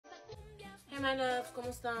my loves, ¿cómo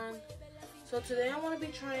están? So today I want to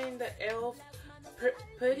be trying the e.l.f.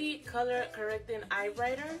 Pretty Color Correcting Eye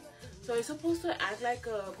Brightener. So it's supposed to act like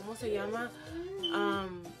a, ¿cómo se llama?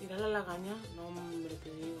 Mira la lagaña. No, hombre,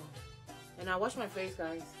 te digo. And I wash my face,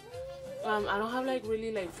 guys. I don't have like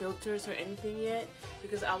really like filters or anything yet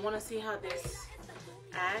because I want to see how this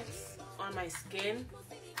acts on my skin.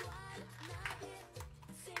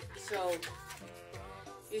 So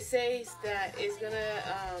it says that it's gonna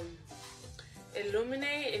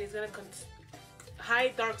illuminate and it's gonna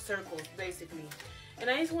hide dark circles basically. And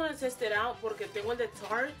I just want to test it out porque tengo el de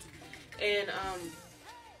Tarte and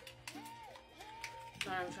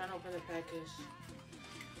sorry, I'm trying to open the package.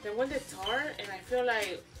 Tengo el de Tarte and I feel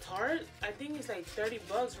like Tarte, I think it's like 30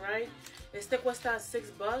 bucks, right? Este cuesta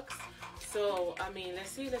 $6. So I mean,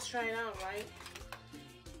 let's see, let's try it out, right?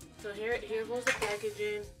 So here goes the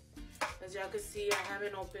packaging. As y'all can see, I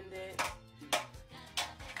haven't opened it.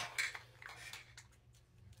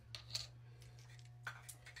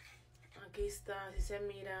 Aquí está, si se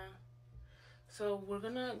mira. So we're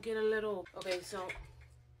gonna get a little. Okay, so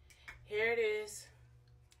here it is.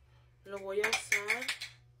 Lo voy a usar.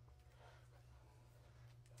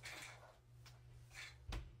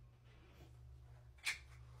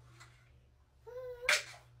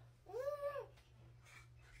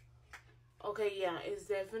 Okay, yeah, it's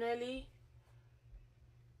definitely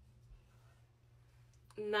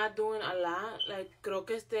not doing a lot. Like, creo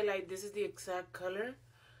que like, this is the exact color.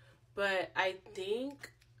 But I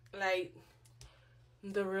think, like,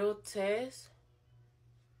 the real test.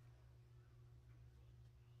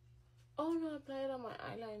 Oh, no, apply it on my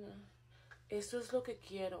eyeliner. Eso es lo que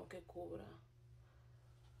quiero que cubra.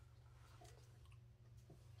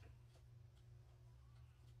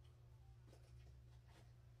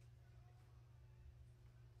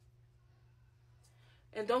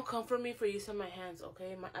 And don't come for me for using my hands,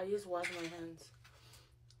 okay? I just wash my hands.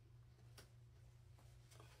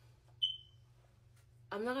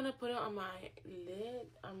 I'm not gonna put it on my lid,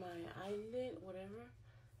 on my eyelid, whatever.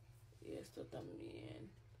 Y esto también.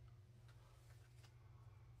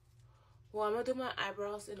 Well, I'm gonna do my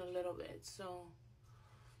eyebrows in a little bit, so.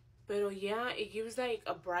 Pero yeah, it gives like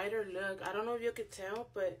a brighter look. I don't know if you could tell,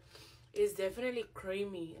 but it's definitely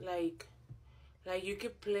creamy. Like you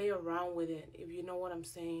could play around with it, if you know what I'm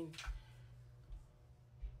saying.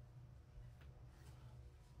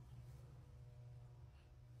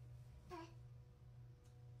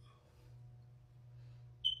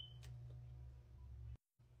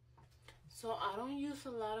 So I don't use a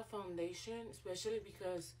lot of foundation, especially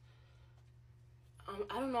because,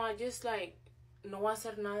 I don't know, I just like, no voy a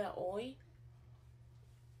hacer nada hoy.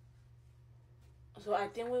 So I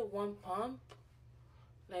think with one pump,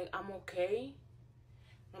 like, I'm okay.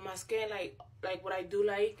 Nomás que like what I do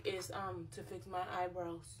like is to fix my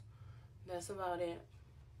eyebrows. That's about it.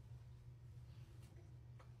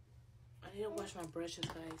 I need to wash my brushes,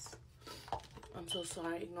 guys. I'm so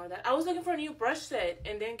sorry, ignore that. I was looking for a new brush set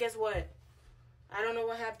and then guess what? I don't know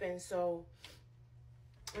what happened. So,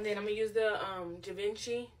 and then I'm gonna use the Da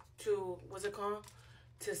Vinci to, what's it called?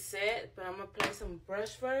 To set, but I'm gonna apply some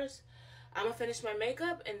brush first. I'm gonna finish my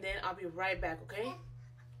makeup and then I'll be right back, okay?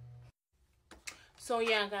 So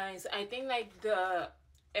yeah, guys, I think like the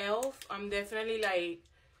e.l.f., I'm definitely like,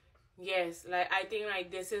 yes, like I think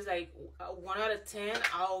like this is like 1 out of 10.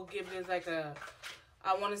 I'll give this like a,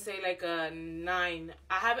 I want to say like a 9.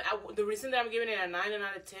 The reason that I'm giving it a 9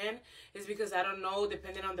 out of 10 is because I don't know,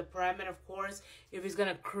 depending on the primer, of course, if it's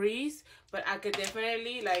gonna crease. But I could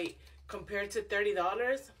definitely, like, compared to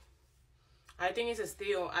 $30, I think it's a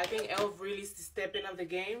steal. I think e.l.f. really is stepping up the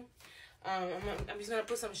game. I'm just gonna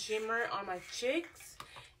put some shimmer on my cheeks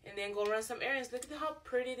and then go run some errands. Look at how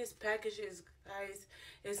pretty this package is, guys.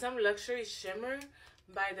 It's some luxury shimmer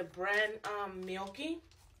by the brand Milky.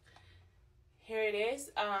 Here it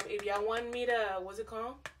is. If y'all want me to, what's it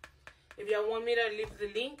called? If y'all want me to leave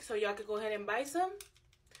the link so y'all can go ahead and buy some.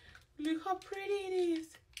 Look how pretty it is.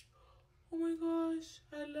 Oh my gosh,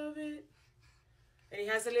 I love it. And it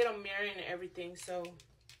has a little mirror and everything, so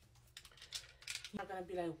I'm not gonna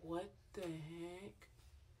be like, what the heck?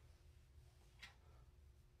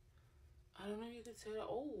 I don't know if you could say that.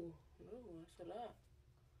 Oh, no, that's a lot.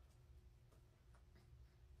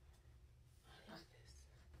 I love this.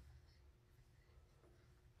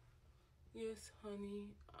 Yes, honey.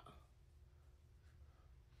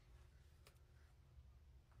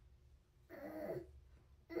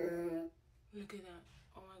 Look at that.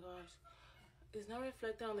 Oh my gosh. It's not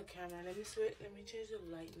reflecting on the camera. Let me change the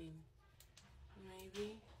lighting.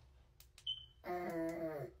 Maybe.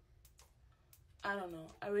 I don't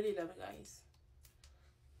know. I really love it, guys.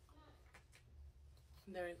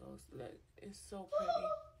 There it goes. Look, it's so pretty.